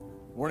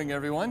Morning,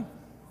 everyone.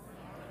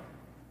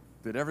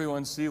 Did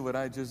everyone see what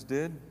I just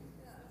did?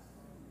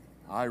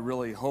 I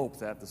really hope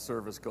that the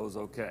service goes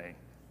okay,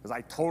 because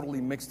I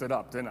totally mixed it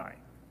up, didn't I?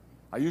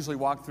 I usually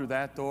walk through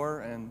that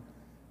door, and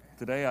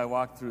today I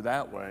walked through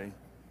that way.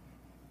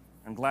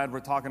 I'm glad we're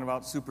talking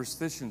about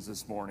superstitions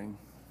this morning.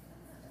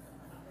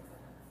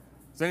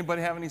 Does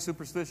anybody have any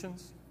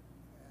superstitions?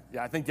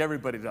 Yeah, I think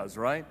everybody does,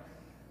 right?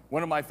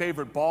 One of my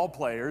favorite ball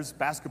players,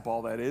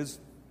 basketball that is,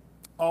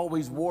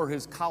 always wore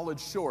his college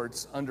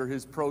shorts under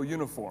his pro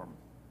uniform.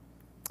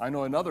 I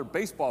know another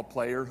baseball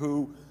player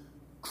who,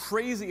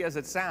 crazy as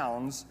it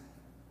sounds,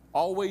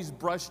 always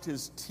brushed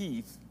his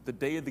teeth the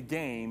day of the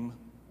game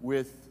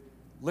with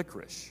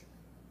licorice.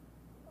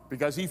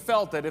 Because he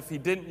felt that if he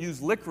didn't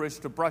use licorice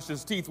to brush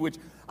his teeth, which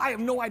I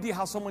have no idea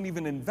how someone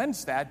even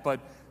invents that,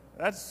 but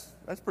that's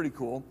pretty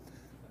cool.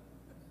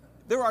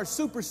 There are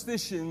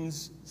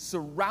superstitions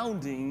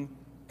surrounding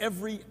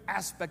every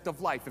aspect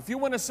of life. If you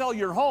want to sell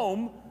your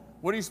home,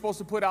 what are you supposed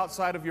to put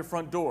outside of your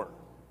front door?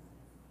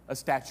 A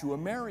statue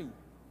of Mary.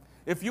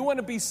 If you want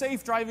to be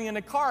safe driving in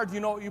a car, do you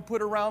know what you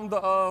put around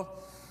the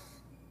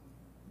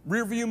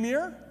rear view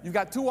mirror? You've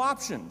got two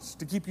options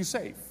to keep you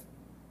safe.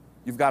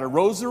 You've got a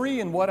rosary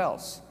and what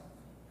else?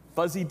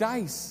 Fuzzy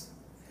dice.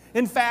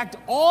 In fact,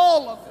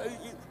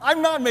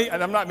 I'm not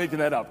making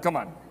that up. Come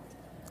on.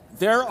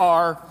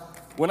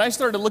 When I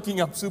started looking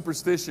up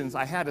superstitions,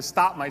 I had to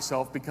stop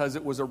myself because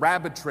it was a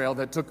rabbit trail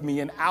that took me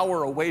an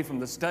hour away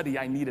from the study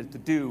I needed to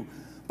do.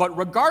 But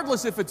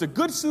regardless if it's a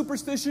good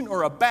superstition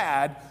or a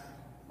bad,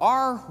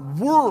 our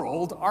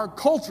world, our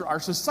culture, our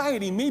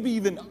society, maybe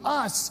even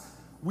us,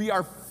 we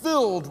are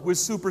filled with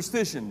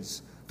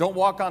superstitions. Don't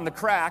walk on the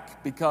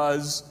crack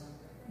because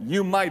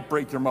you might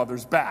break your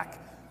mother's back.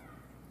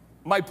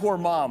 My poor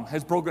mom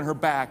has broken her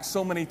back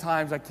so many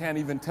times, I can't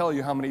even tell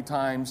you how many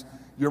times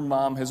your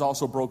mom has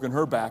also broken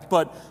her back.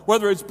 But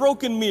whether it's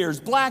broken mirrors,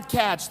 black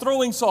cats,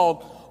 throwing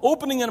salt,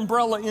 opening an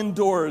umbrella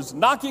indoors,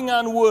 knocking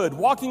on wood,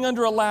 walking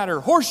under a ladder,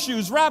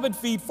 horseshoes, rabbit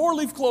feet,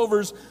 four-leaf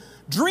clovers,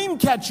 dream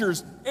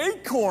catchers,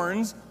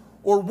 acorns,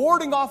 or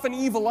warding off an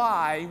evil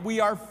eye, we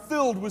are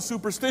filled with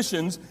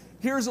superstitions.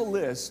 Here's a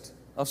list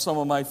of some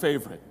of my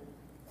favorite.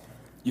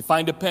 You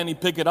find a penny,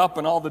 pick it up,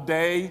 and all the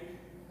day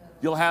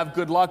you'll have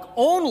good luck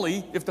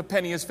only if the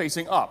penny is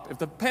facing up. If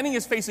the penny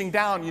is facing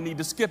down, you need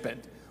to skip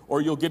it, or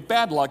you'll get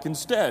bad luck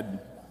instead.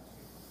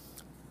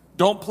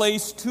 Don't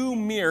place two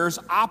mirrors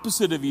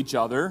opposite of each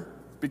other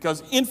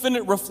because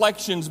infinite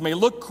reflections may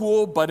look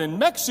cool, but in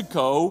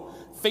Mexico,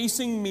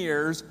 facing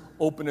mirrors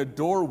open a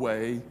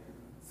doorway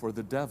for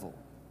the devil.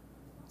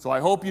 So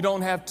I hope you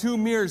don't have two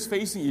mirrors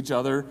facing each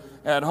other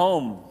at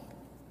home.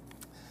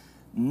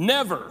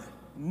 Never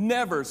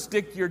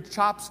stick your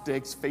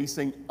chopsticks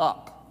facing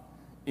up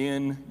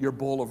in your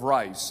bowl of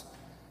rice,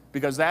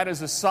 because that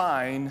is a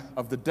sign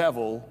of the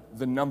devil.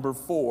 The number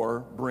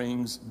 4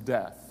 brings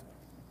death.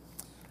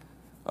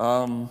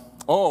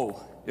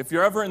 If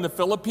you're ever in the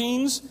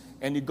Philippines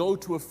and you go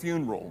to a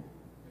funeral,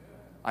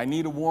 I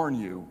need to warn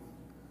you,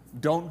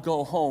 don't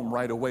go home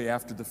right away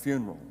after the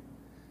funeral,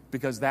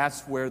 because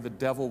that's where the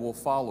devil will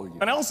follow you.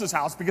 Someone else's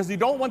house, because you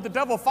don't want the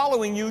devil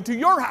following you to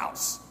your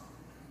house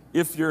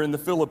if you're in the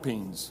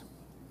Philippines.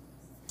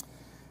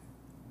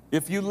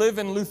 If you live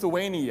in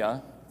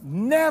Lithuania,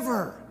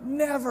 never,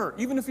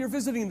 even if you're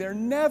visiting there,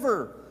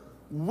 never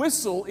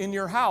whistle in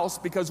your house,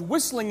 because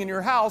whistling in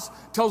your house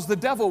tells the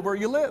devil where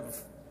you live.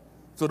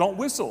 So don't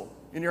whistle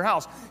in your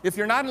house. If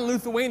you're not in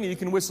Lithuania, you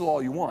can whistle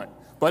all you want.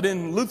 But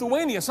in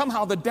Lithuania,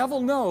 somehow the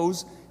devil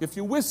knows if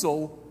you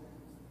whistle,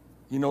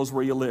 he knows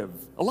where you live.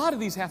 A lot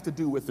of these have to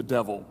do with the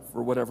devil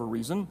for whatever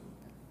reason.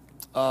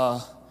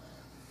 One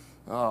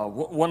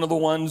of the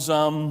ones,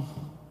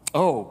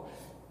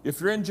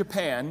 if you're in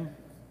Japan,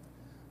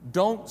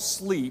 don't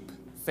sleep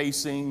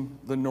facing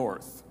the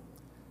north,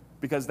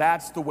 because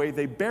that's the way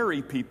they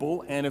bury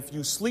people, and if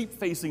you sleep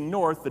facing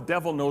north, the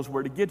devil knows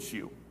where to get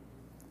you.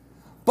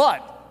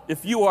 But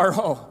if you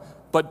are,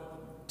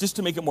 just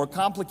to make it more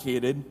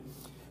complicated,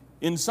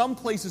 in some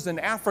places in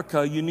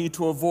Africa, you need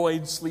to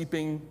avoid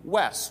sleeping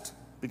west,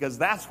 because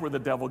that's where the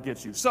devil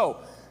gets you. So,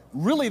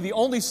 really the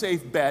only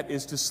safe bet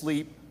is to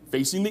sleep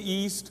facing the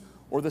east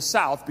or the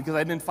south, because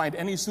I didn't find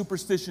any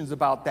superstitions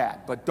about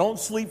that. But don't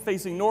sleep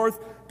facing north,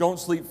 don't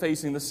sleep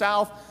facing the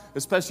south,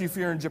 especially if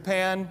you're in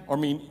Japan,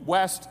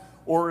 west,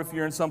 or if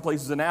you're in some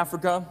places in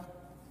Africa.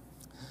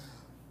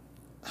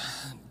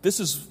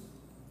 This is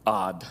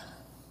odd.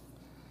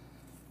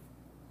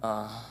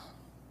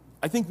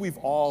 I think we've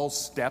all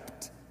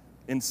stepped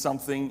in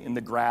something in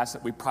the grass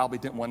that we probably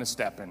didn't want to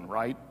step in,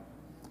 right?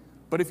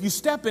 But if you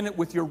step in it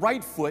with your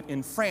right foot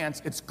in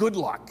France, it's good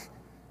luck.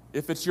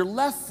 If it's your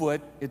left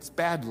foot, it's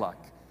bad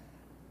luck.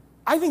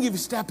 I think if you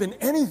step in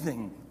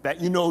anything that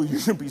you know you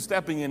should be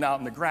stepping in out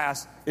in the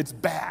grass, it's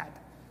bad.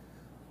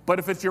 But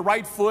if it's your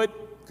right foot,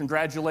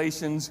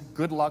 congratulations,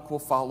 good luck will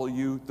follow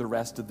you the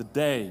rest of the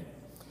day.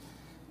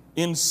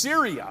 In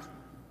Syria,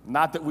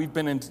 not that we've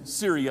been in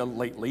Syria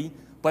lately,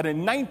 but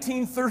in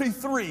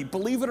 1933,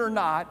 believe it or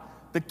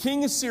not, the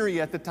king of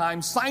Syria at the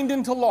time, signed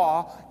into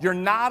law, you're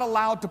not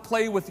allowed to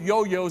play with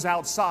yo-yos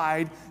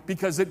outside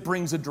because it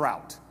brings a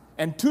drought.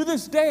 And to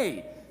this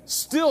day,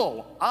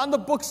 still on the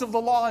books of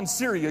the law in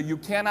Syria, you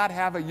cannot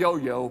have a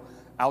yo-yo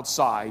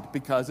outside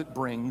because it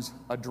brings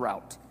a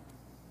drought.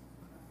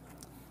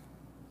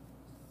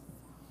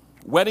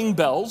 Wedding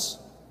bells,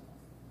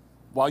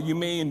 while you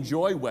may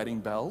enjoy wedding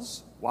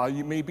bells, while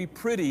you may be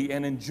pretty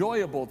and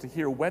enjoyable to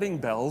hear wedding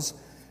bells,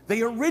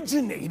 they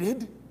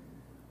originated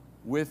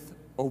with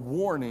a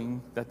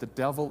warning that the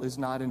devil is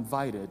not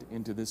invited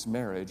into this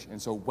marriage.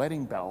 And so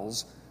wedding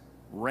bells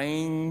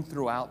rang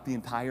throughout the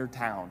entire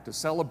town to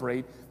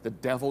celebrate the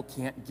devil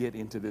can't get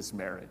into this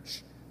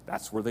marriage.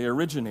 That's where they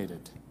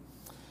originated.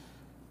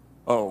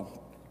 Oh,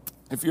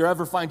 if you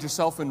ever find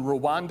yourself in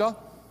Rwanda,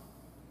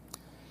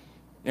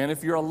 and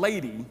if you're a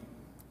lady,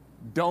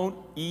 don't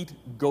eat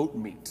goat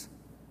meat.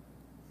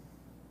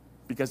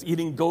 Because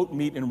eating goat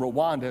meat in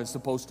Rwanda is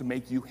supposed to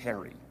make you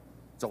hairy.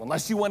 So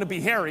unless you want to be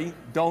hairy,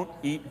 don't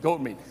eat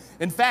goat meat.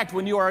 In fact,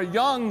 when you are a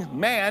young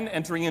man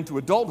entering into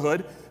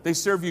adulthood, they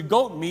serve you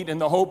goat meat in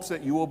the hopes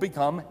that you will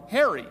become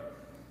hairy.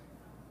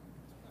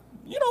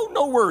 You know,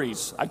 no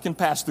worries. I can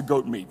pass the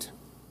goat meat.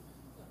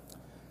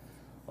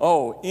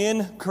 Oh,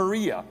 in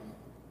Korea,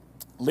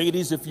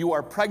 ladies, if you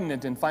are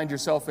pregnant and find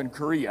yourself in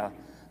Korea,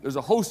 there's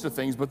a host of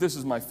things, but this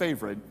is my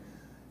favorite.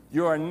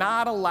 You are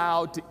not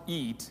allowed to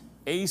eat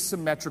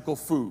asymmetrical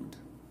food.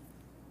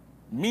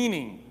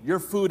 Meaning, your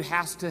food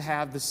has to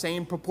have the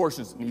same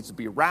proportions. It needs to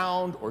be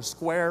round or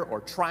square or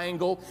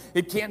triangle.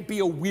 It can't be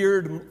a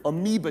weird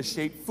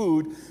amoeba-shaped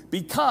food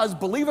because,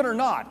 believe it or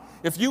not,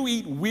 if you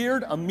eat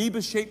weird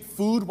amoeba-shaped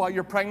food while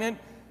you're pregnant,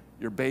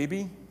 your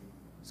baby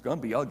is going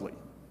to be ugly.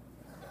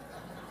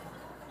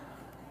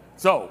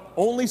 So,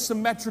 only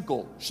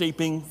symmetrical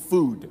shaping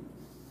food.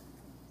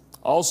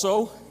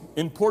 Also,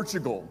 in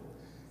Portugal,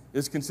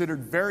 it's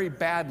considered very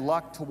bad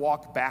luck to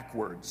walk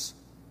backwards.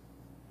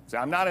 See,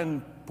 I'm not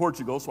in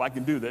Portugal, so I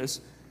can do this.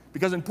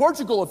 Because in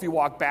Portugal, if you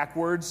walk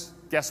backwards,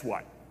 guess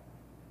what?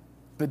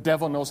 The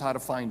devil knows how to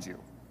find you.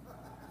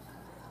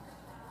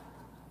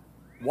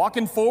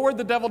 Walking forward,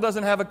 the devil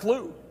doesn't have a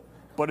clue.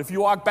 But if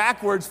you walk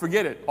backwards,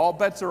 forget it. All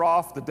bets are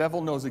off. The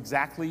devil knows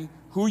exactly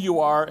who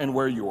you are and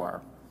where you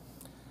are.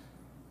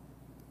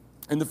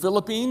 In the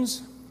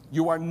Philippines,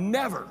 you are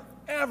never,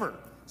 ever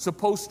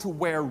supposed to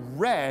wear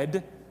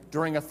red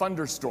during a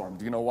thunderstorm.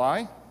 Do you know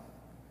why?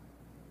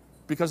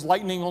 Because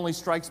lightning only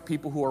strikes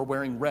people who are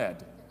wearing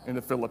red in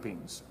the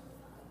Philippines.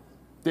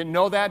 Didn't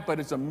know that, but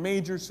it's a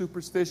major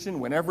superstition.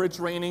 Whenever it's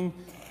raining,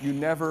 you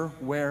never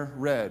wear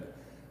red.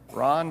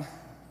 Ron,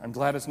 I'm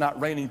glad it's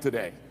not raining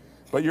today,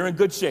 but you're in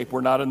good shape.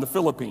 We're not in the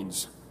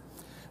Philippines.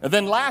 And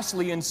then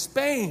lastly, in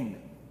Spain.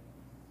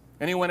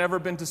 Anyone ever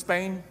been to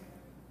Spain?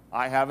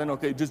 I haven't.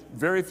 Okay, just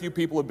very few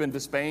people have been to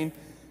Spain.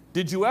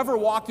 Did you ever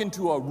walk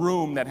into a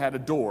room that had a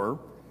door?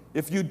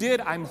 If you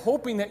did, I'm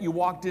hoping that you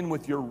walked in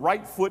with your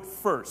right foot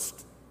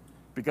first.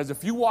 Because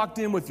if you walked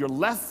in with your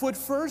left foot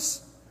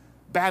first,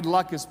 bad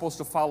luck is supposed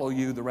to follow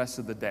you the rest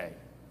of the day.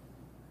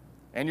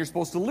 And you're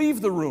supposed to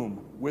leave the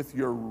room with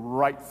your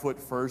right foot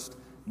first,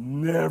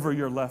 never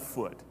your left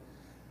foot.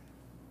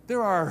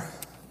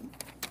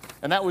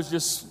 And that was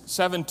just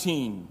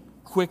 17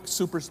 quick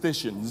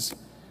superstitions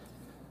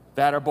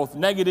that are both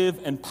negative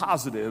and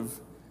positive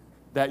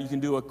that you can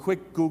do a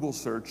quick Google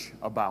search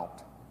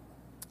about.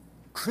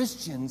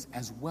 Christians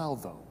as well,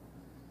 though,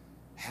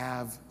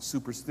 have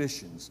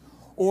superstitions,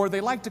 or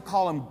they like to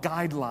call them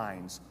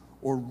guidelines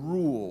or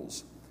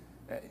rules.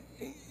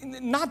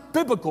 Not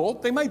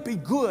biblical, they might be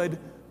good,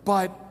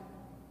 but,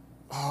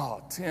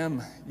 oh,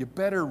 Tim, you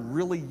better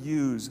really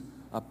use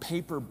a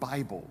paper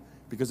Bible,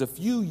 because if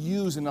you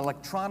use an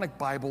electronic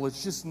Bible,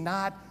 it's just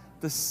not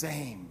the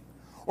same.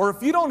 Or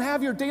if you don't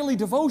have your daily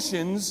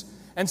devotions,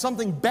 and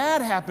something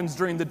bad happens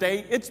during the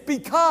day, it's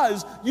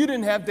because you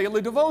didn't have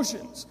daily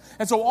devotions.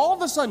 And so all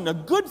of a sudden, a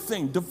good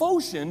thing,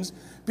 devotions,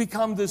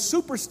 become this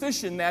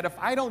superstition that if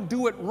I don't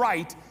do it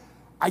right,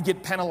 I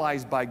get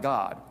penalized by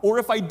God. Or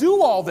if I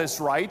do all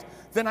this right,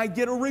 then I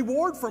get a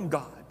reward from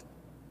God.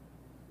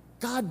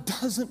 God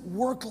doesn't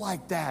work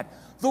like that.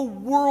 The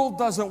world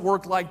doesn't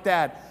work like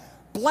that.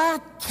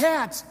 Black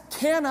cats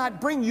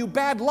cannot bring you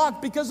bad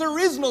luck because there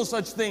is no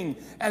such thing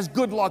as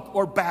good luck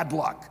or bad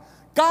luck.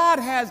 God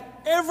has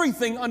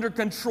everything under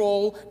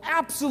control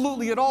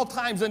absolutely at all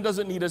times and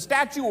doesn't need a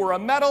statue or a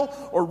medal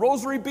or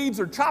rosary beads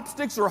or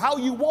chopsticks or how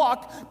you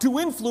walk to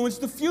influence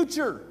the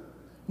future.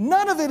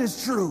 None of it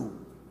is true.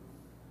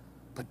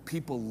 But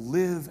people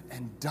live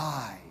and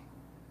die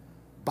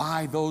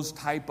by those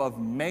type of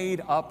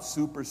made-up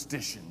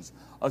superstitions.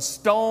 A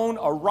stone,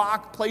 a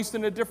rock placed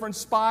in a different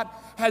spot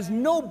has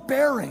no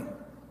bearing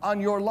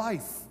on your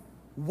life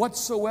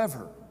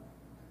whatsoever.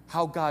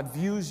 How God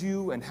views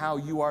you and how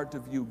you are to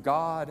view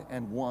God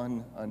and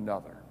one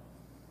another.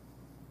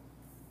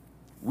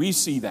 We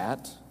see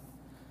that,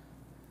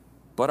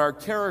 but our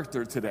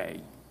character today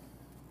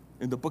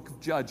in the book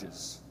of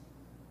Judges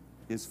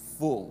is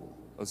full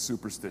of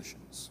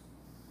superstitions.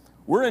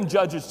 We're in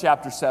Judges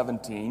chapter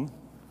 17,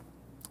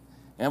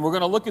 And we're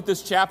going to look at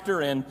this chapter,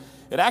 and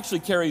it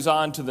actually carries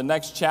on to the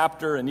next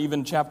chapter and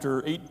even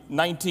chapter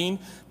 19.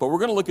 But we're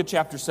going to look at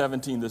chapter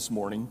 17 this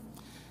morning.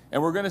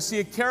 And we're going to see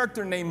a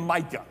character named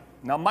Micah.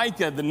 Now,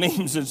 Micah, the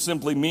name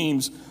simply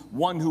means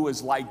one who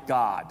is like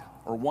God,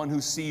 or one who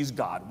sees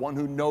God, one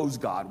who knows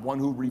God, one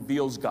who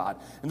reveals God.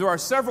 And there are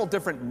several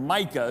different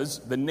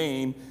Micahs, the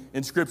name,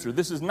 in Scripture.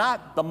 This is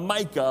not the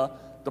Micah,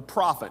 the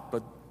prophet,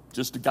 but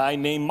just a guy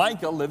named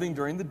Micah living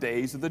during the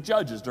days of the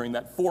Judges, during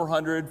that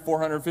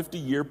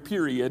 450-year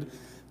period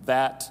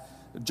that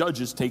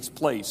Judges takes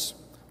place.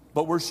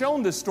 But we're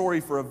shown this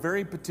story for a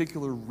very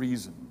particular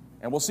reason.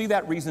 And we'll see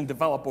that reason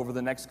develop over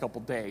the next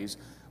couple days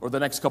or the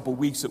next couple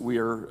weeks that we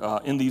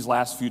are in these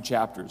last few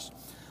chapters.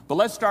 But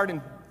let's start in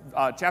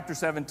chapter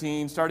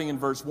 17, starting in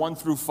verse 1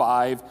 through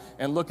 5,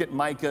 and look at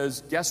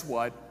Micah's, guess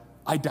what,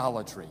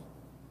 idolatry.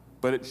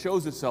 But it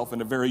shows itself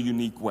in a very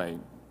unique way.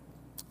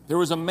 There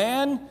was a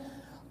man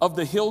of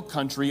the hill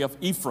country of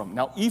Ephraim.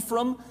 Now,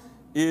 Ephraim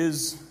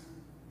is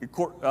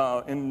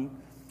in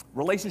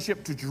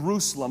relationship to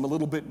Jerusalem, a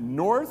little bit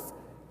north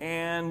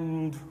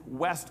and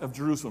west of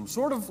Jerusalem,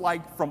 sort of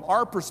like, from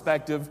our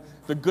perspective,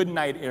 the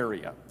Goodnight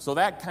area. So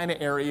that kind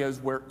of area is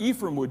where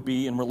Ephraim would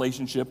be in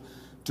relationship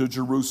to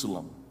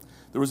Jerusalem.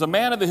 There was a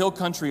man of the hill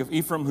country of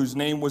Ephraim whose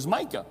name was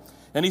Micah,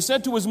 and he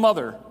said to his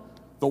mother,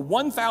 "The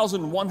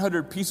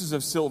 1,100 pieces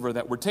of silver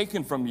that were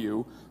taken from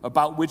you,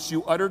 about which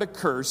you uttered a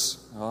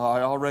curse,"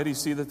 I already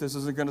see that this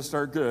isn't going to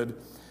start good,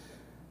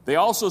 "they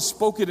also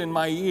spoke it in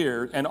my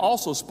ear, and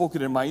also spoke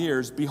it in my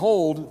ears,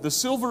 behold, the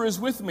silver is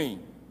with me.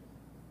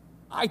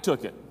 I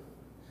took it."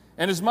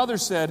 And his mother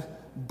said,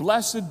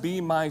 "Blessed be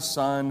my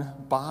son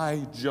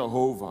by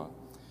Jehovah."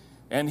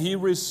 And he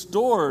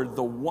restored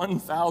the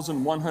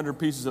 1,100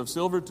 pieces of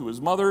silver to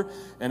his mother,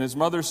 and his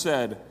mother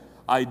said,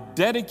 "I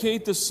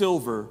dedicate the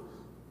silver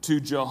to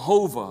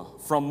Jehovah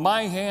from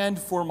my hand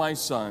for my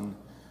son,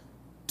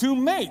 to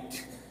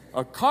make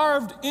a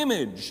carved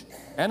image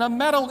and a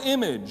metal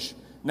image.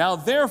 Now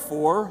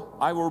therefore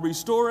I will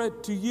restore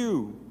it to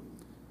you."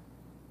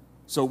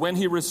 So when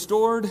he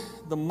restored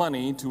the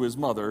money to his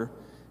mother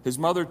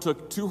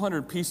took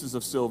 200 pieces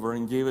of silver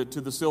and gave it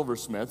to the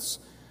silversmiths,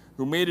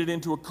 who made it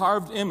into a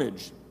carved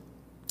image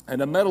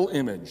and a metal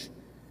image.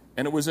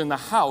 And it was in the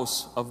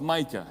house of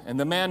Micah. And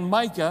the man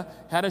Micah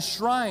had a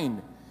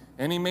shrine,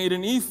 and he made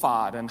an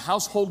ephod and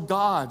household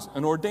gods,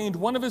 and ordained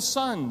one of his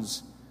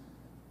sons,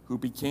 who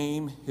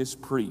became his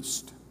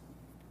priest.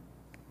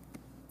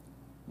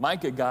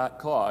 Micah got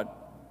caught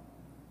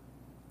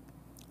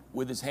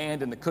with his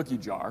hand in the cookie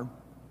jar,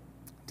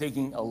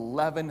 taking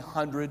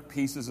 1,100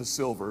 pieces of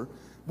silver,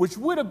 which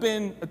would have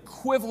been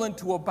equivalent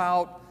to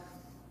about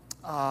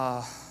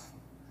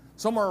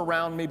somewhere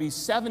around maybe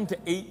 7 to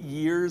 8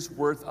 years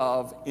worth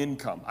of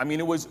income. I mean,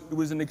 it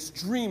was an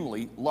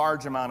extremely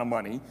large amount of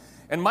money.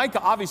 And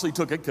Micah obviously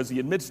took it because he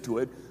admits to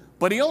it,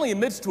 but he only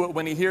admits to it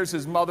when he hears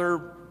his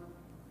mother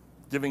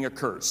giving a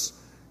curse.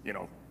 You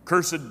know,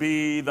 "Cursed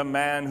be the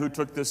man who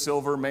took this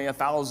silver, may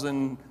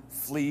 1,000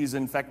 fleas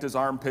infect his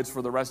armpits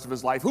for the rest of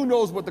his life." Who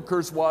knows what the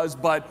curse was,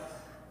 but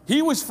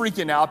he was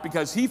freaking out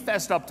because he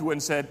fessed up to it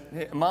and said,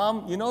 "Hey,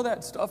 Mom, you know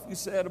that stuff you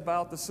said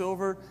about the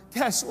silver?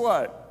 Guess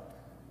what?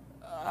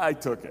 I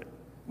took it."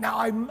 Now,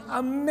 I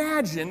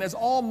imagine, as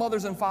all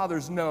mothers and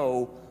fathers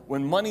know,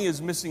 when money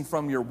is missing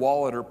from your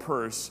wallet or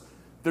purse,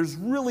 there's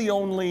really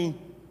only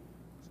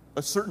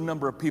a certain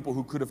number of people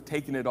who could have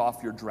taken it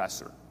off your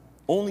dresser.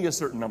 Only a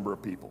certain number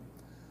of people.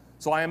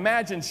 So I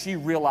imagine she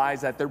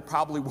realized that there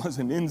probably was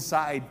an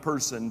inside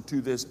person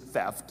to this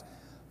theft.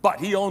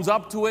 But he owns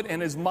up to it,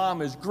 and his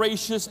mom is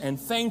gracious and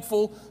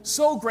thankful,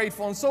 so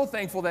grateful and so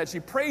thankful that she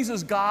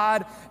praises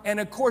God, and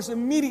of course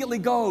immediately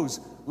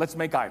goes, "Let's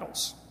make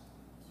idols.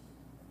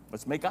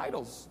 Let's make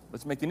idols.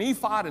 Let's make an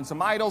ephod and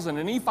some idols." And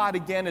an ephod,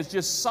 again, is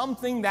just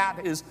something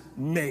that is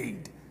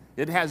made.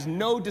 It has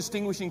no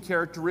distinguishing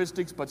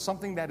characteristics, but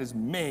something that is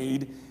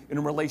made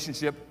in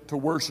relationship to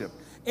worship.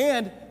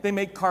 And they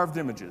make carved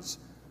images.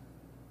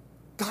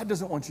 God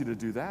doesn't want you to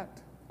do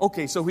that.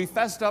 Okay, so he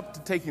fessed up to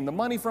taking the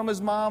money from his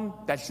mom.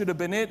 That should have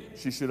been it.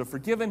 She should have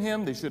forgiven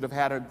him. They should have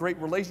had a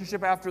great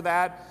relationship after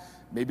that.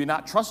 Maybe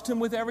not trust him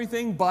with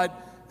everything, but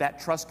that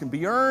trust can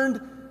be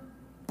earned.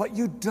 But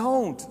you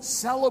don't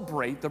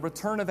celebrate the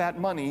return of that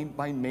money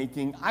by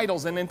making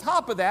idols. And on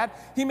top of that,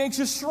 he makes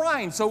a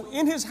shrine. So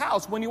in his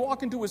house, when you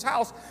walk into his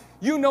house,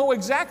 you know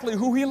exactly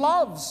who he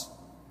loves.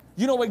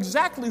 You know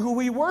exactly who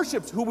he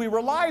worships, who he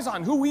relies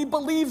on, who he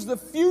believes the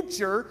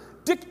future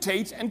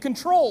dictates and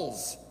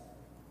controls.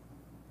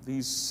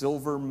 These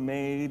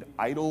silver-made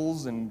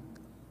idols and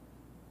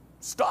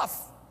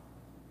stuff.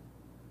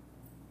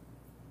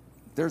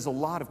 There's a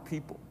lot of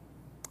people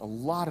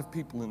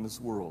in this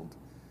world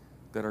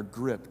that are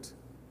gripped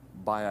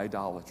by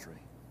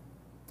idolatry.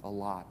 A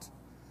lot.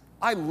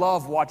 I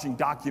love watching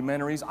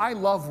documentaries. I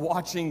love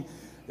watching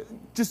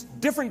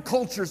just different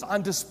cultures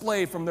on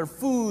display, from their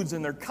foods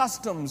and their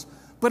customs.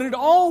 But it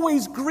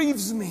always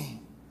grieves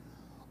me,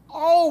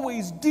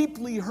 always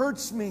deeply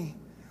hurts me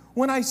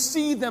when I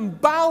see them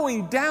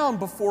bowing down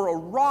before a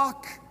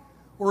rock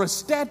or a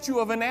statue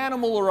of an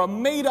animal or a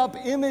made-up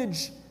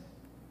image,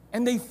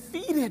 and they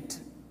feed it,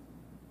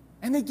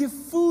 and they give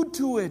food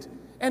to it,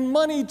 and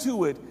money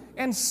to it,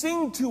 and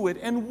sing to it,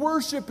 and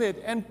worship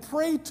it, and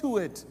pray to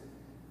it.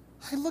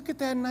 I look at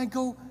that and I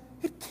go,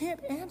 it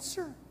can't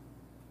answer.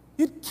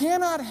 It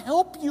cannot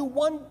help you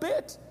one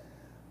bit.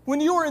 When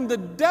you're in the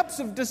depths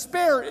of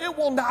despair, it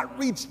will not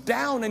reach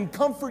down and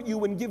comfort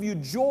you and give you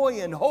joy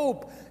and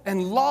hope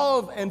and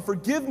love and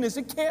forgiveness.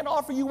 It can't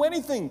offer you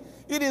anything.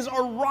 It is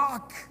a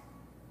rock.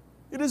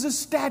 It is a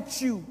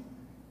statue.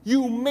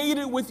 You made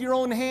it with your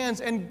own hands,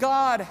 and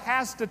God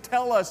has to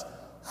tell us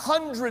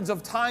hundreds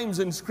of times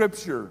in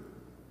Scripture,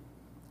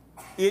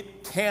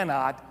 it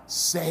cannot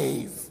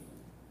save.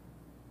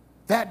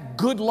 That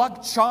good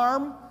luck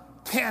charm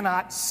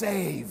cannot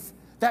save.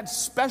 That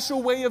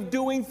special way of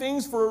doing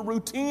things for a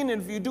routine,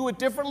 and if you do it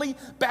differently,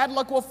 bad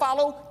luck will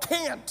follow,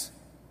 can't.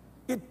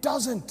 It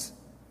doesn't.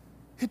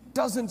 It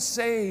doesn't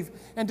save.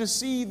 And to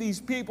see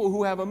these people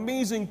who have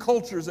amazing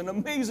cultures and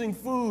amazing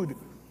food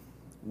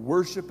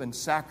worship and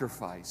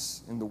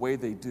sacrifice in the way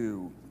they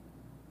do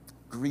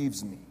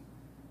grieves me,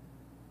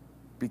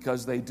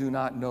 because they do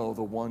not know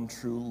the one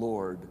true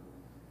Lord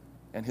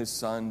and His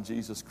Son,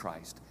 Jesus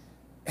Christ.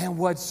 And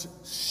what's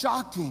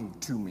shocking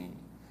to me,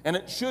 and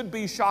it should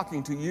be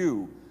shocking to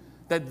you,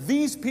 that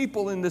these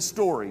people in this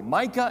story,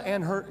 Micah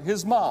and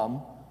his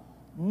mom,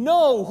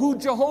 know who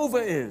Jehovah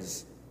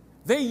is.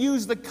 They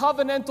use the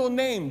covenantal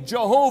name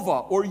Jehovah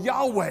or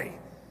Yahweh.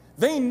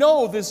 They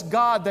know this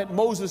God that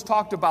Moses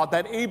talked about,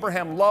 that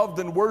Abraham loved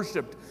and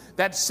worshiped,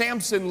 that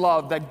Samson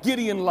loved, that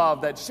Gideon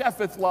loved, that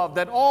Shepheth loved,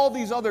 that all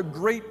these other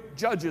great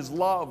judges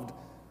loved.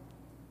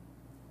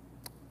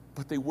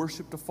 But they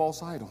worshiped a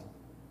false idol.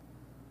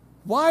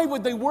 Why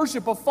would they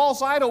worship a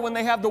false idol when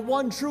they have the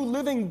one true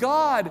living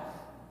God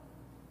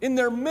in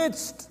their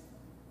midst?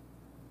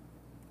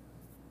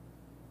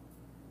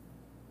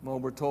 Well,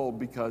 we're told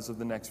because of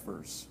the next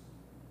verse.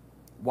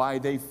 Why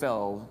they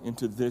fell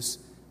into this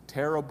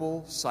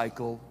terrible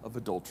cycle of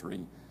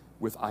adultery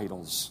with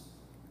idols.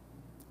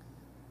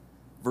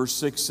 Verse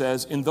 6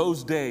 says, in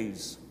those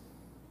days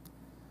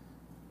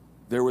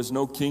there was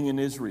no king in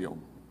Israel,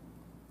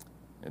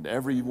 and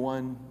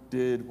everyone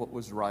did what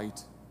was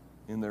right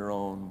in their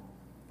own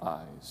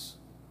eyes.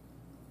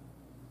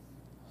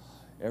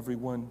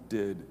 Everyone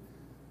did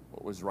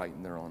what was right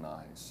in their own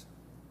eyes.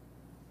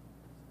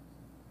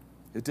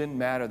 It didn't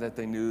matter that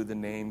they knew the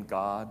name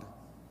God,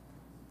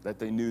 that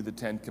they knew the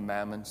Ten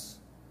Commandments.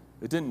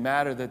 It didn't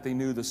matter that they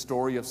knew the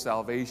story of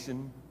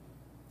salvation,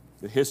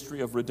 the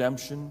history of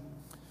redemption.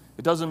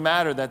 It doesn't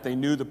matter that they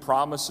knew the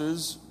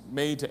promises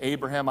made to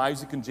Abraham,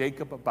 Isaac, and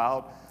Jacob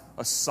about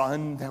a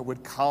son that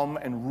would come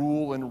and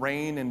rule and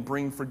reign and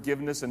bring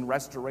forgiveness and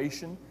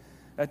restoration.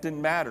 That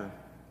didn't matter.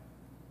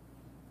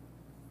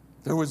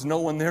 There was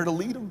no one there to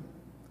lead them.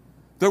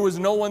 There was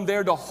no one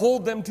there to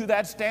hold them to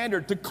that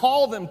standard, to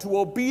call them to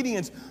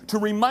obedience, to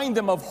remind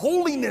them of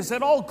holiness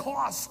at all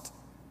cost.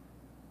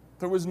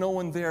 There was no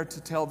one there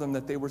to tell them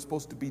that they were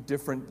supposed to be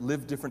different,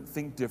 live different,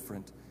 think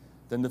different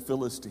than the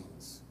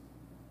Philistines,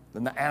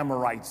 than the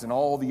Amorites and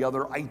all the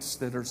other ites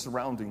that are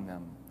surrounding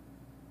them.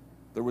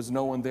 There was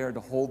no one there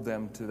to hold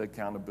them to the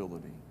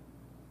accountability.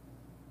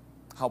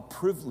 How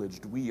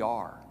privileged we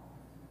are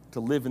to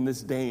live in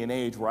this day and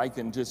age where I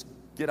can just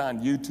get on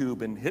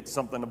YouTube and hit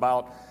something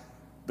about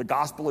the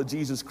gospel of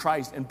Jesus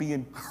Christ and be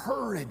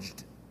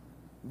encouraged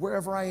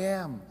wherever I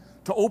am,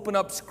 to open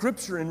up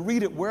Scripture and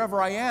read it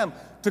wherever I am,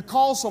 to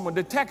call someone,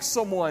 to text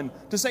someone,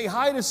 to say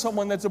hi to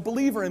someone that's a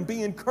believer and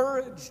be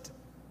encouraged.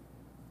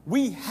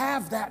 We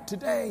have that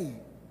today.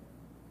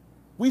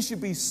 We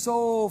should be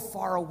so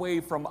far away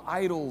from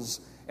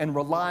idols and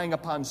relying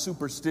upon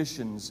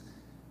superstitions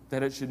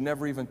that it should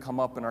never even come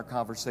up in our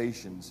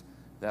conversations.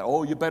 That,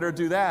 oh, you better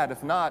do that.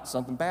 If not,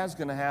 something bad's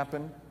going to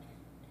happen.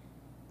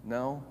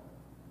 No.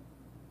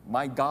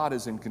 My God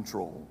is in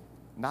control,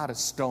 not a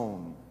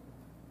stone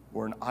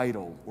or an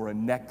idol or a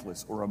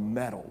necklace or a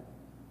medal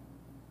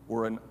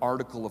or an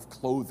article of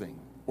clothing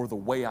or the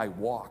way I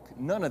walk.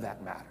 None of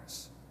that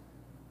matters.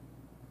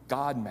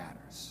 God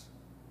matters,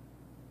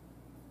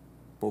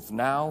 both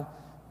now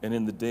and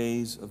in the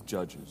days of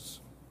Judges.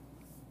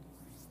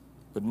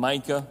 But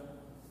Micah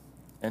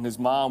and his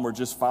mom were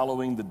just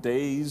following the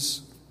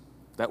days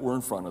that were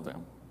in front of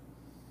them.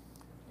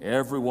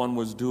 Everyone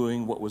was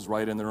doing what was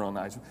right in their own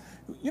eyes.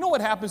 You know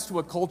what happens to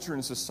a culture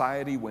and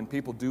society when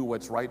people do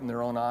what's right in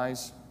their own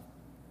eyes?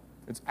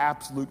 It's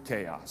absolute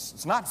chaos.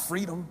 It's not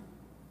freedom.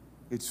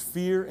 It's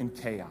fear and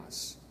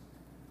chaos.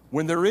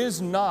 When there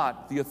is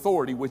not the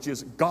authority, which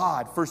is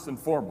God first and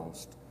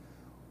foremost,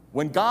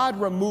 when God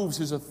removes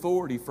His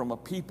authority from a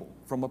people,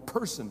 from a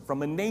person,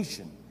 from a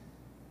nation,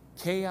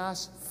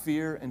 chaos,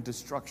 fear, and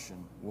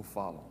destruction will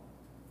follow.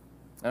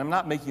 And I'm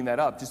not making that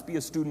up. Just be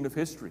a student of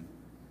history.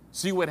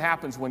 See what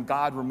happens when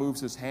God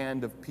removes His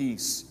hand of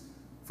peace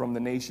from the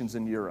nations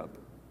in Europe.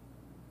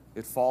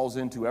 It falls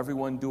into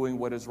everyone doing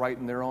what is right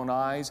in their own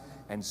eyes,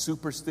 and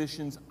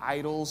superstitions,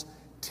 idols,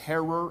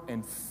 terror,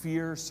 and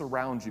fear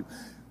surround you.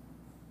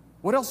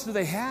 What else do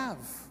they have?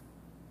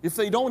 If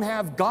they don't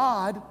have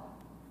God,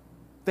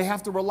 They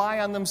have to rely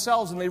on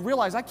themselves, and they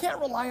realize, I can't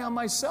rely on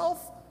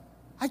myself.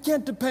 I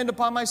can't depend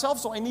upon myself,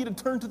 so I need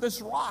to turn to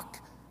this rock.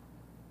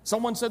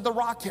 Someone said the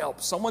rock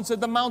helps. Someone said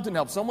the mountain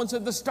helps. Someone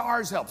said the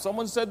stars help.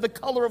 Someone said the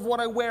color of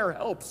what I wear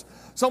helps.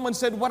 Someone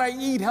said what I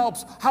eat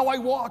helps. How I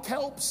walk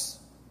helps.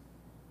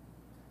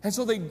 And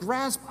so they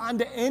grasp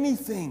onto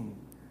anything.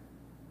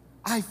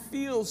 I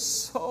feel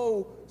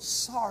so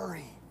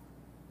sorry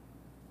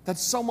that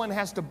someone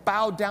has to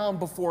bow down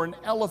before an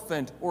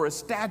elephant or a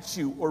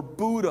statue or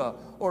Buddha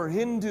or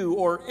Hindu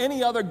or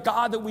any other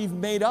god that we've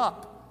made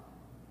up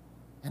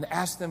and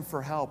ask them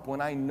for help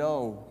when I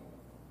know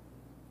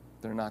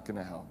they're not going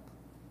to help.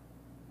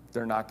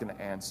 They're not going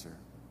to answer.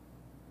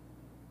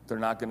 They're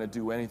not going to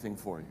do anything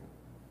for you,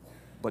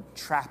 but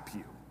trap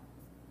you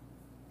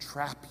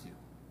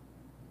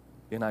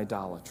in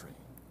idolatry.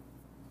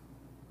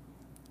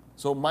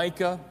 So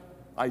Micah,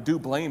 I do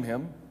blame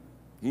him.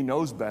 He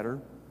knows better,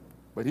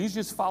 but he's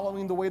just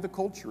following the way the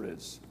culture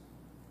is.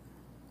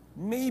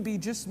 Maybe,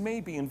 just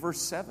maybe, in verse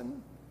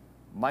 7,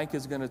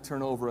 Micah's going to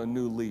turn over a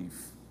new leaf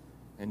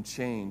and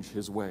change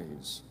his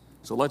ways.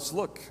 So let's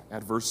look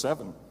at verse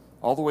 7,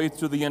 all the way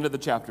through the end of the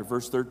chapter,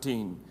 verse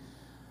 13.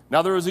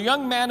 Now there was a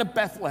young man of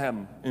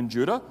Bethlehem in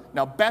Judah.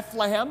 Now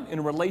Bethlehem,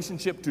 in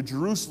relationship to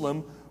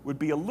Jerusalem, would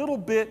be a little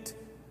bit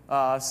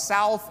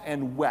south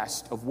and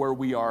west of where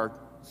we are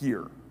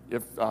here,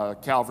 if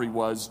Calvary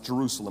was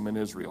Jerusalem in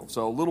Israel.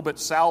 So a little bit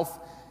south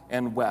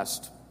and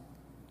west.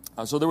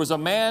 So there was a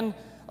man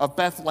of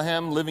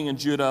Bethlehem living in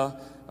Judah,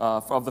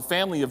 of the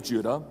family of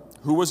Judah,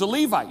 who was a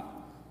Levite,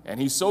 and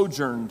he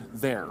sojourned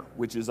there,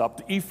 which is up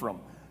to Ephraim.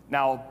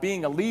 Now,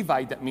 being a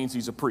Levite, that means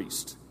he's a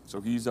priest. So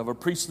he's of a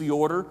priestly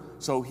order,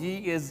 so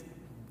he is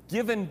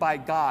given by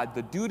God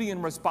the duty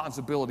and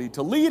responsibility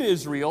to lead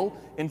Israel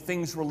in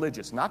things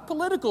religious. Not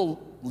political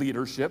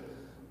leadership,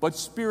 but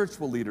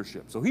spiritual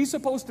leadership. So he's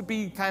supposed to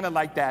be kind of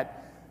like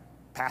that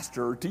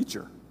pastor or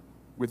teacher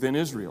within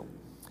Israel.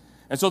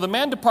 And so the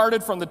man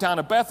departed from the town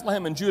of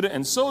Bethlehem in Judah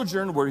and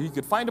sojourned where he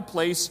could find a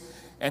place.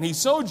 And he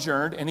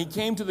sojourned, and he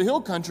came to the hill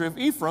country of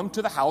Ephraim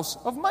to the house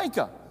of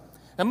Micah.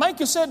 And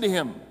Micah said to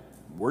him,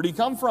 where'd he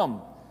come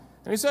from?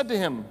 And he said to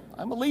him,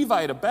 I'm a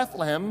Levite of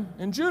Bethlehem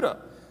in Judah,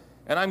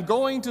 and I'm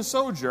going to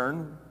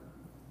sojourn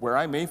where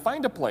I may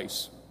find a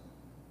place.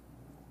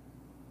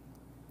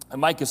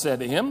 And Micah said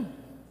to him,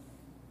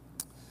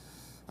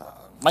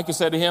 oh my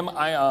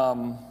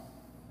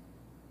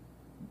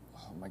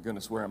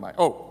goodness, where am I?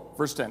 Oh,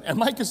 verse 10. And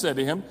Micah said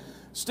to him,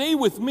 stay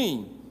with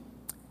me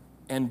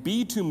and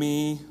be to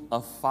me a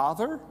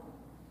father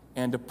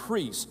and a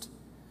priest,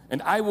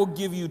 and I will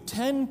give you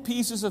 10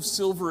 pieces of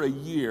silver a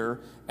year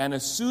and a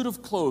suit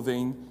of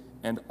clothing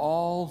and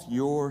all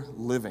your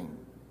living.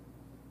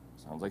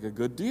 Sounds like a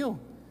good deal.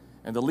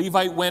 And the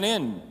Levite went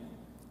in,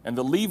 and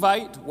the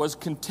Levite was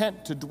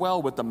content to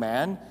dwell with the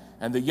man,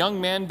 and the young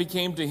man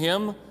became to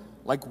him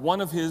like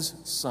one of his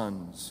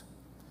sons.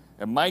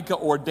 And Micah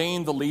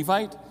ordained the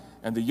Levite,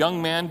 and the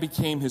young man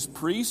became his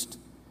priest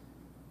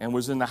and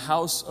was in the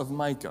house of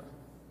Micah.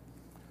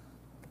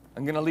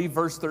 I'm going to leave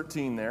verse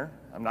 13 there.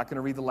 I'm not going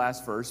to read the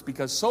last verse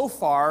because so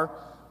far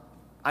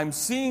I'm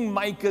seeing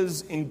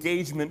Micah's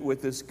engagement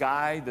with this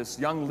guy, this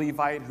young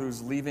Levite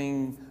who's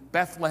leaving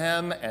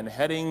Bethlehem and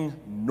heading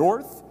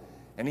north.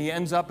 And he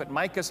ends up at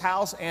Micah's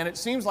house, and it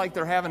seems like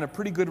they're having a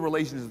pretty good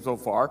relationship so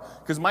far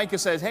because Micah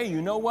says, hey,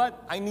 you know what?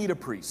 I need a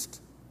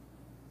priest.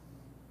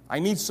 I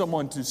need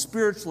someone to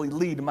spiritually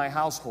lead my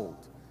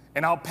household,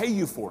 and I'll pay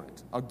you for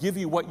it. I'll give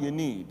you what you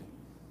need.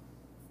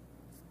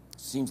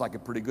 Seems like a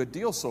pretty good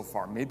deal so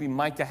far. Maybe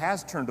Micah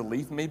has turned a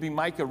leaf. Maybe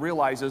Micah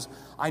realizes,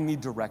 I need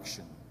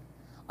direction.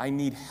 I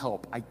need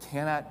help. I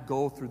cannot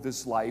go through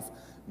this life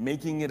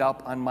making it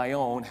up on my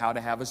own how to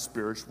have a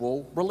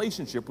spiritual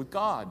relationship with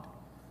God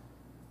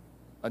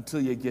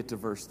until you get to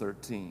verse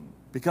 13.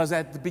 Because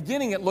at the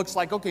beginning it looks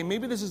like, okay,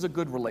 maybe this is a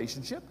good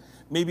relationship.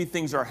 Maybe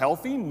things are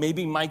healthy.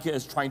 Maybe Micah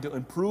is trying to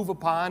improve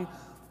upon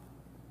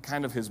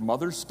kind of his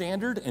mother's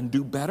standard and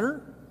do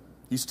better.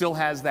 He still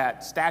has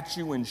that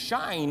statue and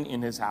shrine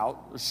in his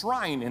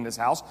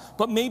house,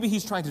 but maybe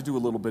he's trying to do a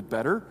little bit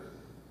better.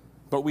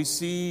 But we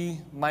see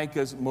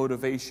Micah's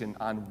motivation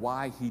on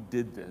why he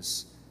did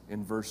this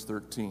in verse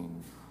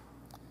 13.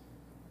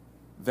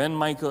 Then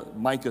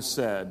Micah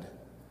said,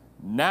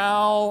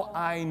 now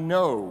I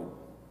know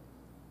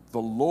the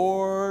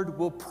Lord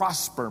will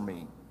prosper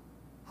me.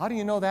 How do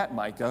you know that,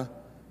 Micah?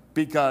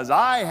 Because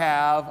I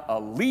have a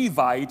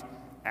Levite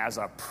as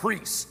a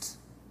priest.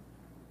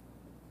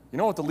 You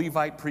know what the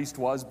Levite priest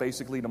was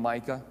basically to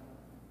Micah?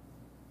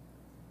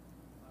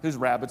 His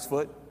rabbit's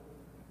foot,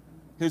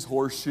 his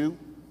horseshoe,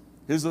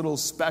 his little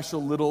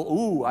special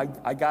little,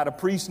 I got a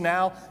priest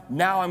now.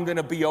 Now I'm going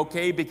to be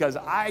okay because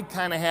I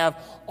kind of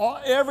have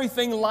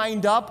everything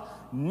lined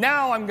up.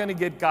 Now I'm going to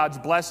get God's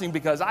blessing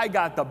because I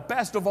got the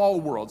best of all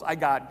worlds. I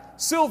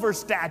got silver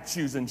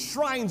statues and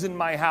shrines in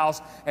my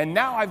house, and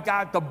now I've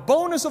got the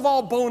bonus of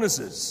all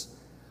bonuses.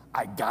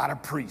 I got a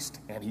priest,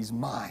 and he's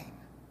mine.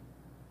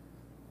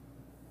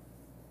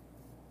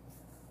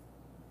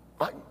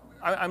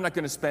 I'm not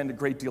going to spend a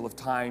great deal of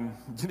time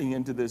getting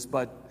into this,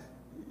 but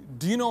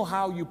Do you know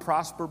how you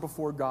prosper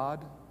before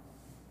God?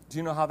 Do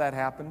you know how that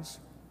happens?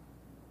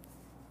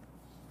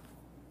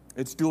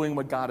 It's doing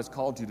what God has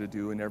called you to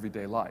do in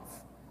everyday life.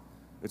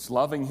 It's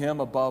loving Him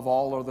above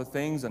all other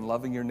things and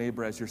loving your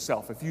neighbor as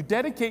yourself. If you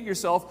dedicate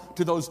yourself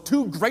to those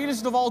two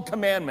greatest of all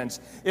commandments,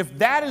 if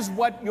that is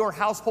what your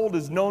household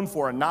is known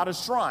for and not a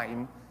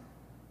shrine,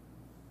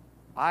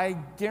 I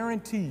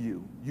guarantee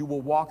you, you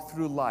will walk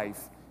through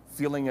life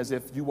feeling as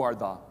if you are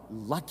the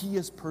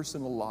luckiest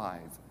person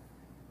alive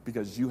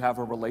because you have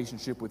a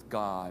relationship with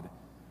God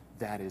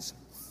that is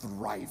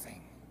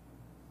thriving.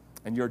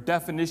 And your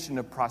definition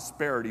of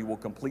prosperity will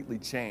completely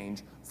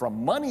change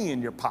from money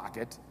in your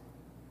pocket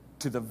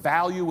to the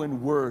value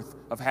and worth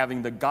of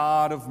having the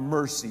God of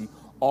mercy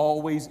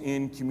always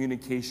in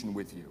communication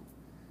with you.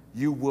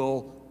 You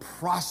will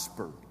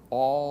prosper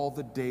all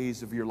the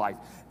days of your life.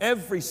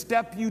 Every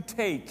step you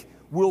take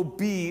will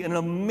be an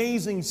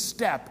amazing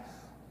step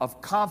of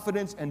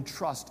confidence and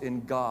trust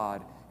in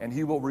God, and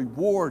He will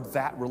reward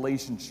that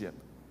relationship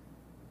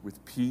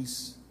with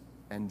peace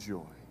and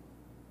joy.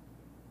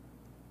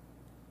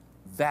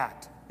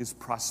 That is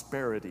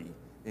prosperity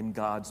in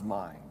God's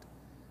mind.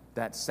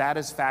 That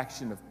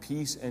satisfaction of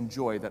peace and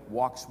joy that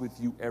walks with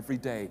you every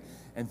day.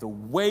 And the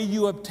way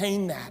you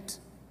obtain that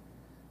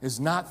is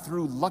not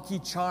through lucky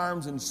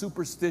charms and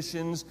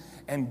superstitions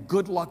and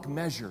good luck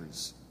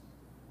measures.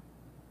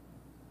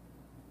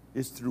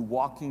 It's through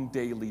walking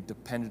daily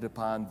dependent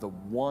upon the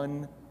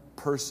one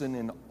person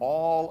in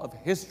all of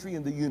history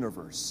and the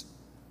universe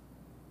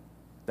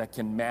that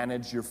can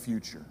manage your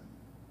future,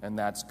 and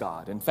that's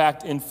God. In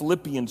fact, in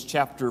Philippians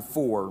chapter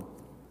 4,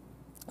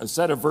 a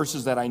set of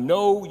verses that I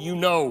know you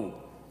know,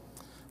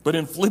 but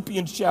in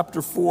Philippians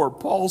chapter 4,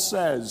 Paul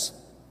says,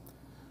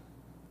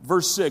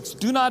 verse 6,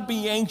 "Do not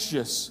be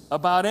anxious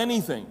about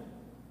anything,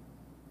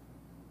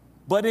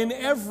 but in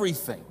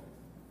everything,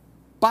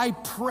 by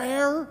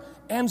prayer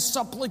and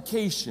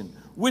supplication,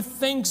 with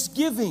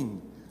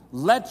thanksgiving,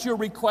 let your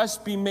requests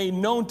be made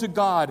known to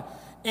God,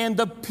 and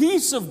the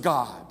peace of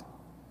God,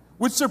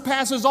 which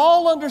surpasses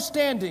all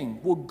understanding,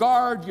 will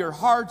guard your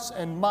hearts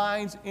and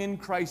minds in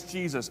Christ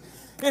Jesus."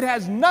 It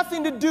has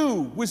nothing to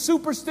do with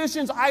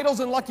superstitions, idols,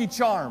 and lucky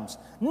charms.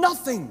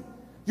 Nothing.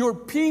 Your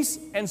peace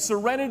and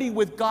serenity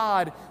with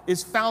God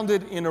is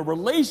founded in a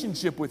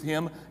relationship with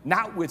Him,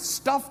 not with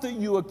stuff that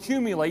you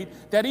accumulate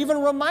that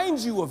even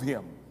reminds you of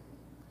Him.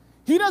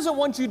 He doesn't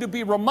want you to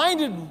be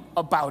reminded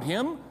about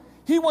Him.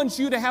 He wants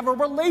you to have a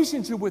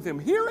relationship with Him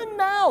here and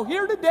now,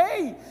 here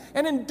today.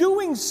 And in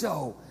doing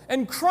so,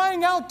 and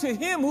crying out to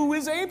Him who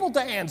is able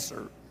to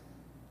answer,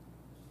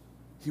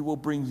 He will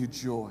bring you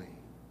joy.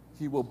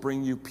 He will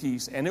bring you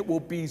peace. And it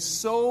will be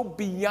so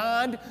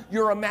beyond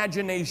your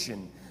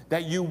imagination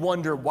that you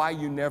wonder why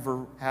you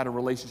never had a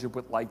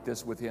relationship like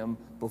this with Him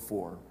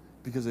before.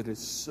 Because it is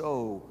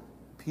so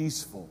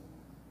peaceful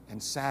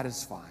and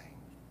satisfying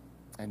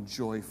and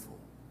joyful.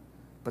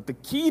 But the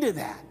key to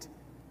that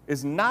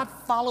is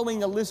not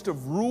following a list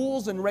of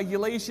rules and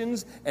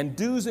regulations and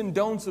do's and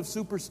don'ts of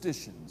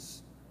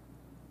superstitions.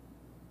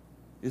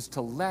 Is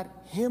to let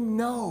Him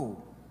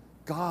know,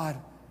 God,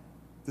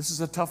 this is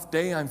a tough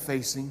day I'm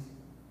facing.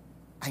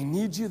 I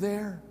need you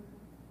there.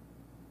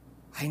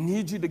 I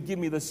need you to give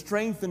me the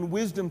strength and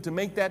wisdom to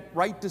make that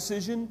right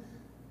decision,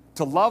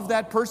 to love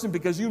that person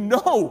because you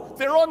know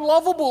they're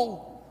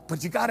unlovable,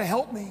 but you got to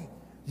help me.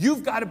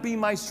 You've got to be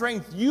my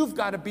strength. You've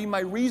got to be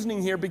my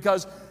reasoning here,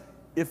 because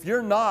if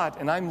you're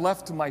not and I'm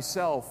left to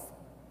myself,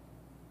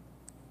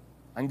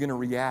 I'm going to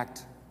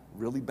react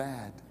really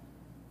bad.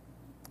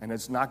 And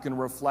it's not going to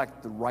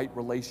reflect the right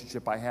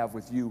relationship I have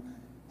with you.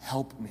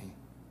 Help me.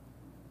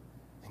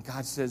 And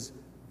God says,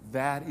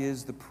 that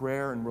is the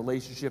prayer and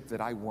relationship that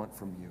I want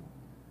from you.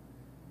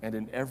 And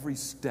in every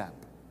step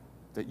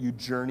that you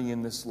journey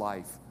in this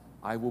life,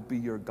 I will be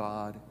your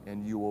God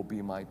and you will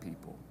be my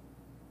people.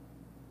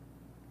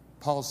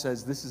 Paul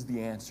says this is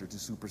the answer to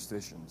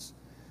superstitions.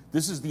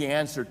 This is the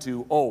answer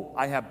to, oh,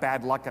 I have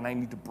bad luck and I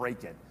need to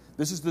break it.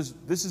 This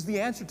is the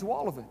answer to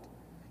all of it.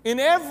 In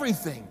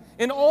everything,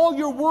 in all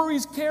your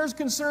worries, cares,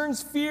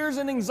 concerns, fears,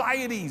 and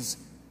anxieties,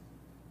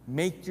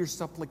 make your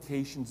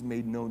supplications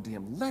made known to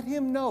Him. Let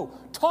Him know.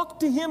 Talk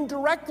to Him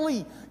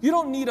directly. You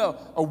don't need a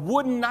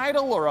wooden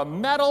idol or a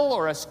medal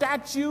or a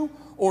statue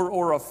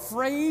or a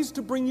phrase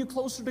to bring you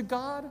closer to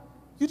God.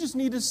 You just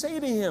need to say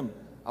to Him,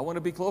 I want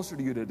to be closer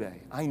to you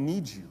today. I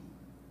need you.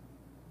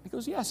 He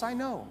goes, yes, I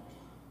know.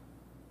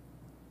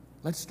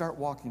 Let's start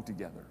walking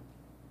together.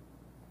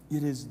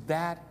 It is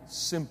that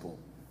simple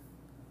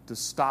to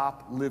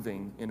stop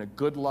living in a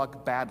good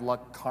luck, bad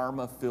luck,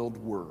 karma-filled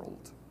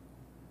world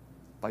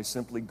by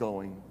simply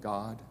going,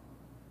 God,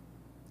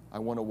 I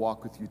want to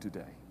walk with you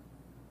today.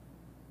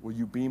 Will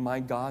you be my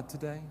God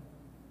today?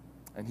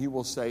 And He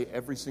will say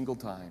every single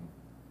time,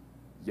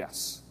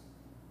 yes,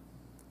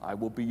 I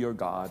will be your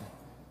God.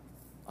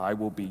 I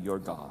will be your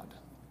God.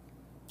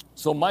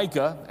 So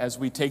Micah, as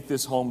we take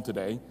this home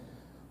today,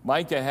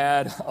 Micah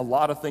had a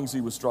lot of things he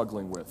was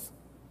struggling with.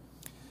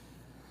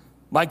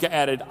 Micah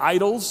added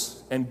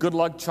idols and good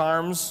luck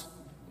charms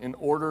in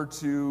order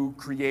to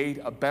create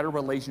a better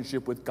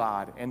relationship with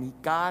God. And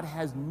God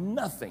has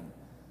nothing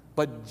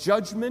but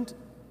judgment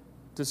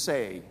to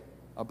say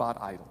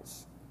about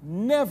idols.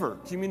 Never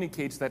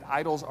communicates that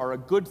idols are a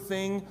good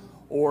thing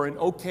or an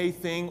okay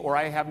thing, or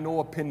I have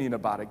no opinion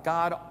about it.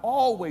 God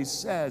always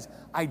says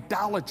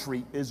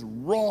idolatry is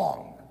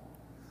wrong.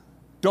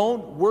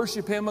 Don't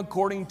worship him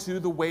according to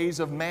the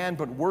ways of man,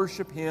 but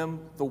worship him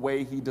the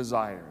way he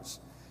desires.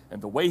 And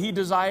the way he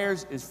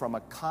desires is from a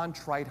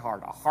contrite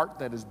heart, a heart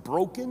that is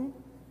broken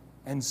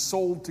and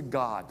sold to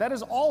God. That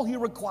is all he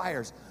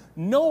requires.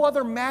 No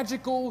other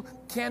magical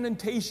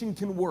cantation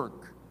can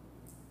work,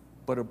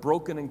 but a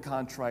broken and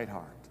contrite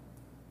heart,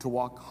 to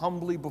walk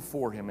humbly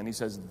before him. And he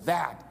says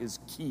that is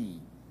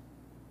key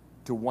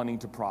to wanting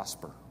to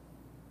prosper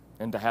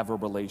and to have a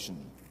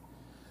relation.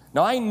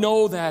 Now, I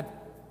know that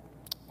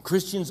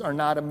Christians are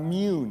not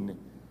immune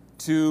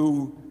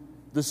to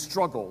the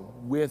struggle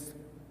with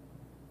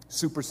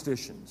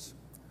superstitions.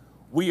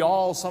 We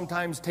all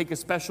sometimes take a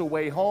special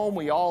way home.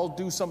 We all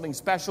do something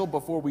special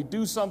before we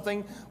do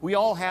something. We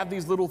all have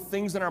these little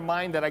things in our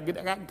mind that I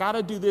got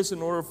to do this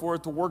in order for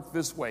it to work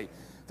this way.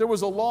 There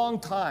was a long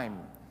time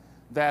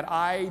that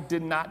I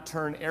did not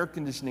turn air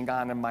conditioning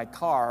on in my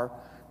car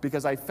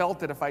because I felt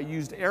that if I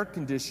used air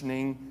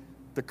conditioning,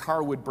 the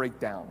car would break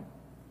down.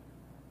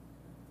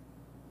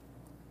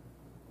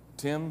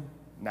 Tim,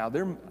 now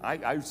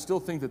I still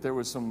think that there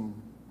was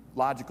some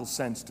logical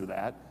sense to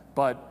that,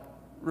 but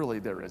really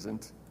there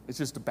isn't. It's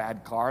just a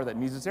bad car that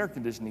needs its air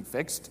conditioning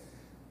fixed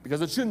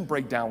because it shouldn't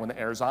break down when the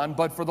air's on.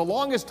 But for the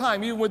longest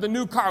time, even with the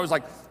new car, I was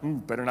like,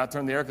 better not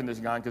turn the air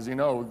conditioning on because,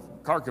 the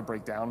car could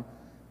break down.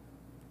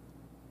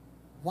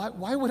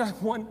 Why would I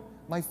want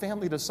my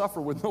family to suffer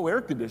with no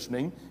air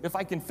conditioning if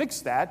I can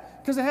fix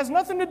that? Because it has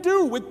nothing to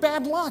do with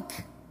bad luck.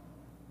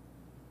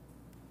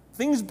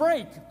 Things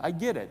break. I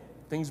get it.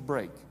 Things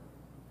break.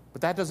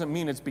 But that doesn't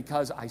mean it's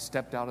because I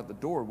stepped out of the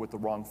door with the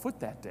wrong foot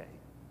that day.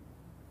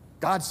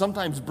 God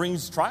sometimes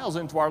brings trials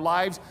into our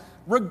lives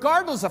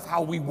regardless of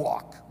how we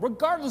walk,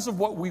 regardless of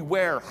what we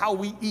wear, how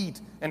we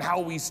eat, and how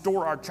we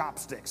store our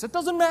chopsticks. It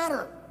doesn't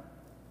matter.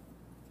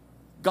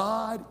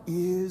 God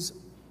is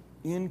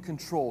in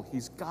control.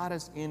 He's got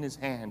us in his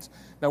hands.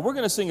 Now, we're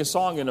going to sing a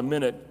song in a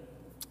minute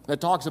that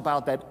talks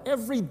about that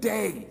every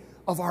day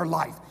of our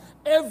life,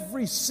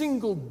 every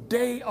single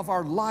day of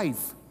our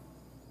life,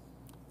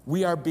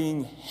 we are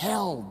being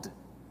held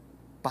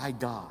by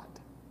God.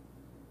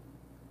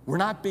 We're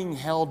not being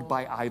held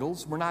by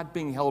idols. We're not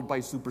being held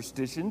by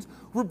superstitions.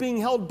 We're being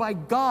held by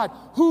God,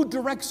 who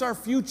directs our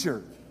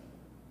future.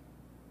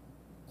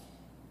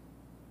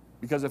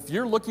 Because if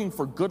you're looking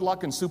for good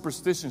luck and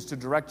superstitions to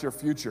direct your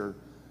future,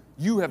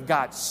 you have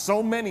got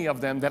so many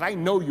of them that I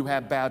know you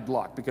have bad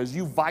luck because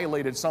you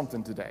violated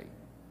something today.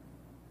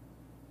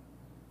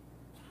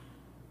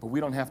 But we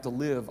don't have to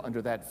live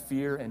under that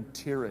fear and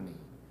tyranny.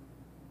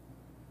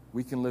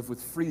 We can live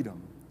with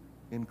freedom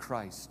in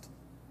Christ.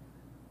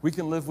 We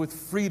can live with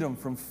freedom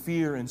from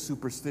fear and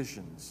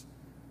superstitions.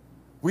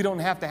 We don't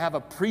have to have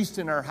a priest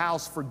in our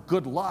house for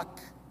good luck.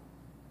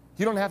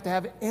 You don't have to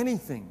have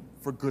anything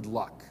for good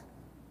luck.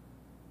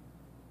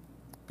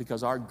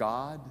 Because our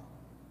God,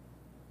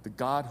 the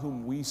God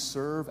whom we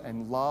serve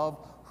and love,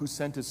 who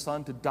sent his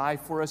Son to die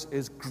for us,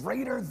 is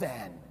greater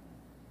than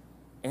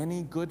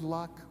any good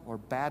luck or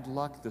bad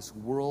luck this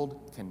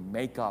world can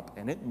make up.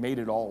 And it made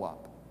it all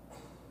up.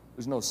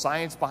 There's no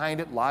science behind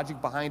it,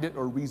 logic behind it,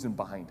 or reason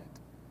behind it.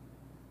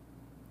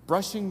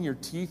 Brushing your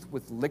teeth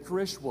with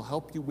licorice will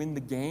help you win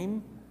the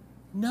game?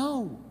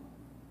 No.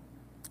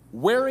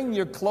 Wearing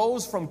your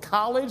clothes from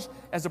college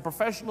as a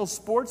professional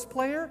sports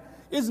player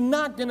is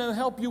not going to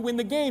help you win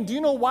the game. Do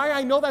you know why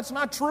I know that's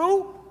not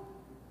true?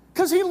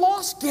 Because he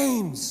lost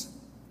games.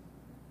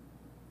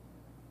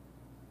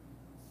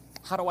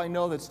 How do I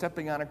know that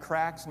stepping on a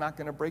crack's not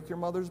going to break your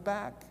mother's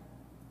back?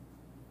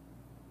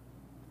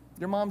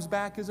 Your mom's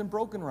back isn't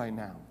broken right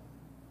now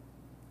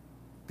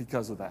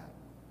because of that.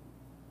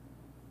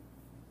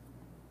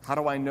 How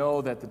do I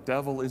know that the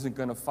devil isn't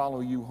going to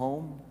follow you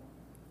home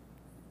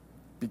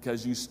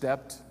because you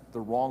stepped the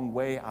wrong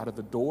way out of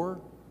the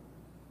door?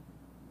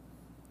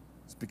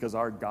 It's because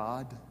our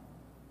God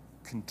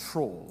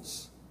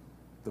controls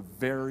the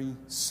very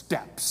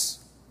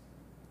steps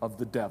of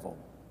the devil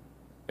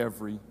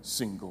every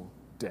single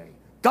day.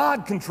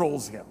 God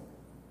controls him.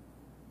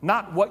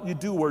 Not what you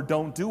do or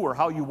don't do or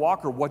how you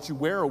walk or what you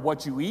wear or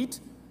what you eat.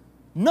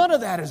 None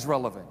of that is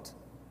relevant.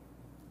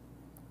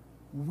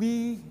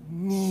 We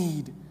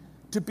need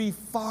to be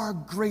far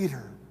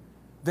greater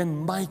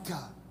than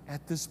Micah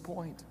at this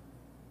point.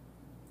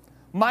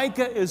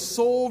 Micah is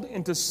sold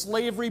into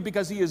slavery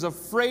because he is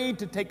afraid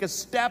to take a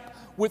step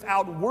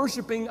without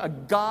worshiping a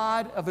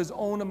God of his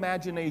own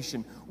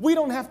imagination. We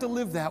don't have to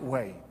live that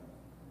way.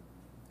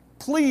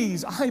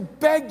 Please, I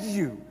beg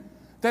you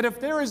that if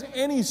there is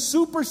any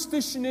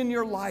superstition in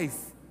your life,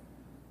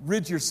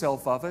 rid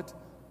yourself of it.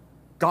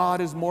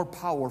 God is more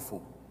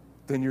powerful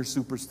than your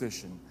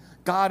superstition.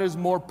 God is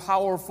more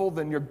powerful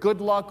than your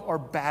good luck or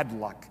bad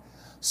luck.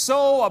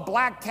 So a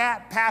black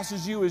cat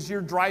passes you as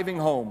you're driving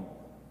home.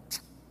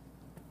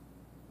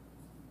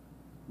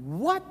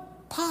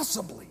 what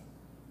possibly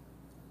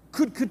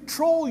could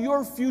control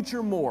your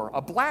future more?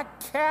 A black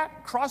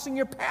cat crossing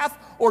your path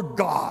or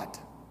God?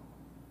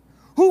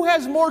 Who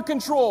has more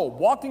control,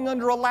 walking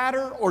under a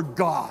ladder or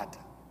God?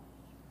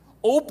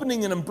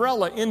 Opening an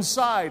umbrella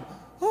inside,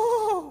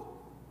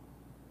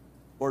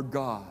 or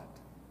God?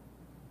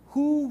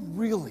 Who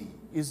really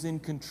is in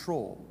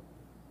control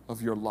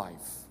of your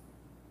life?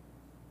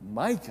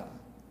 Micah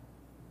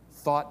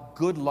thought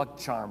good luck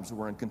charms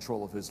were in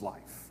control of his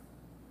life.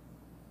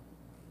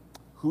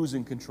 Who's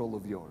in control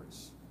of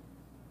yours?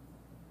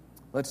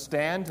 Let's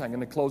stand. I'm going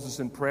to close this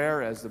in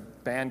prayer as the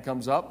band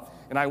comes up.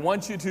 And I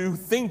want you to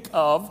think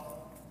of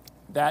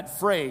that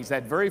phrase,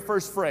 that very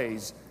first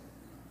phrase,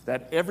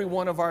 that every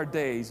one of our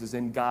days is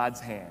in God's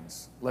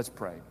hands. Let's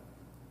pray.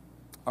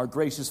 Our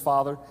gracious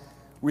Father,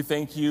 we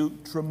thank you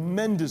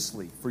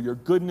tremendously for your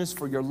goodness,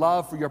 for your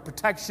love, for your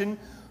protection,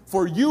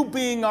 for you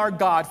being our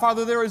God.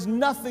 Father, there is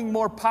nothing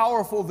more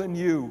powerful than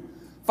you.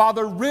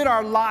 Father, rid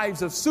our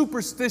lives of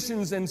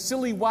superstitions and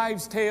silly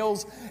wives'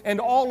 tales and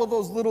all of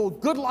those little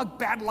good luck,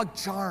 bad luck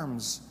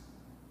charms.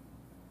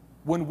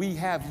 When we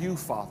have you,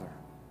 Father,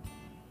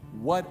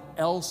 what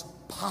else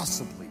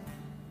possibly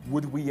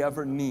would we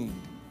ever need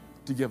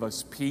to give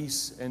us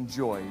peace and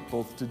joy,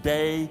 both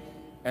today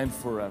and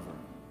forever?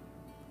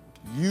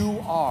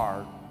 You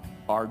are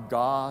our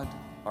God,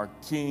 our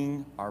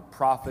King, our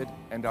prophet,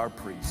 and our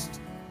priest.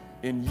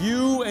 In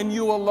you and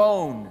you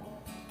alone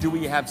do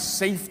we have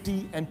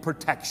safety and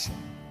protection.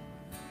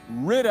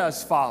 Rid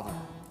us, Father,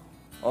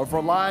 of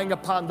relying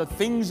upon the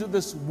things of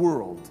this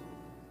world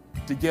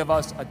to give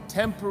us a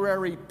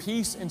temporary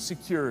peace and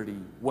security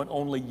when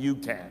only you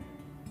can.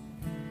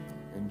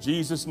 In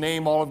Jesus'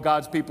 name, all of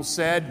God's people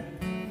said,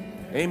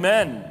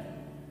 Amen.